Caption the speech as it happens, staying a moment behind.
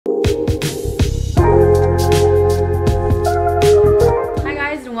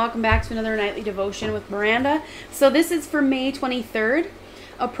welcome back to another nightly devotion with Miranda. So this is for May 23rd.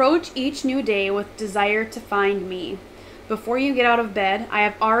 Approach each new day with desire to find me. Before you get out of bed, I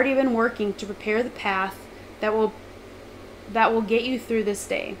have already been working to prepare the path that will get you through this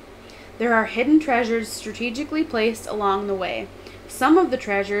day. There are hidden treasures strategically placed along the way. Some of the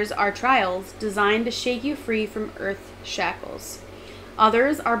treasures are trials designed to shake you free from earth's shackles.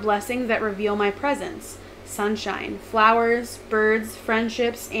 Others are blessings that reveal my presence. Sunshine, flowers, birds,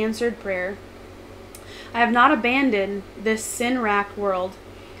 friendships, answered prayer. I have not abandoned this sin-racked world.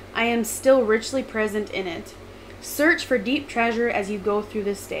 I am still richly present in it. Search for deep treasure as you go through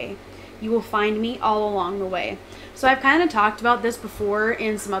this day. You will find me all along the way. So I've kind of talked about this before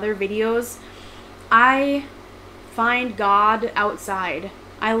in some other videos. I find God outside.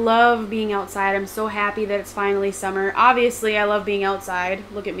 I love being outside. I'm so happy that it's finally summer. Obviously, I love being outside.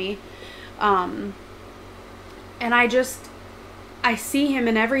 Look at me. And I see him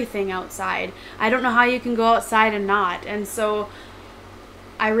in everything outside. I don't know how you can go outside and not. And so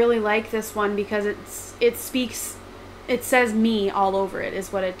I really like this one because it says me all over it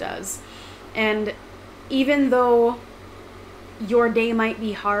is what it does. And even though your day might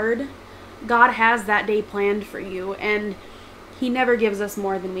be hard, God has that day planned for you, and he never gives us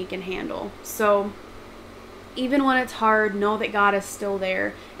more than we can handle. So even when it's hard, know that God is still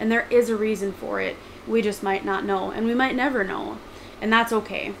there, and there is a reason for it. We just might not know, and we might never know, and that's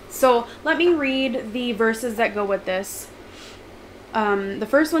okay. So let me read the verses that go with this. The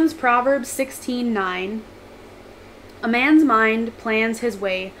first one is Proverbs 16:9. A man's mind plans his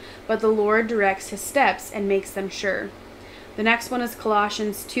way, but the Lord directs his steps and makes them sure. The next one is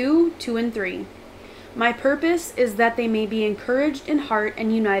Colossians 2:2 and 3. My purpose is that they may be encouraged in heart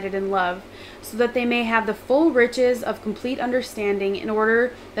and united in love, so that they may have the full riches of complete understanding, in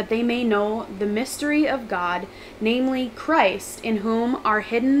order that they may know the mystery of God, namely Christ, in whom are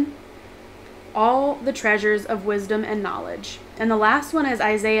hidden all the treasures of wisdom and knowledge. And the last one is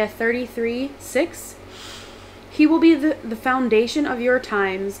Isaiah 33:6. He will be the foundation of your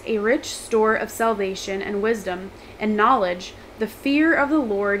times, a rich store of salvation and wisdom and knowledge. The fear of the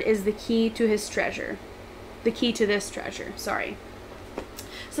Lord is the key to his treasure. The key to this treasure, sorry.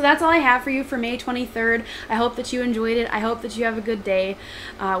 So that's all I have for you for May 23rd. I hope that you enjoyed it. I hope that you have a good day.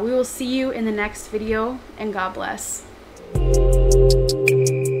 We will see you in the next video, and God bless.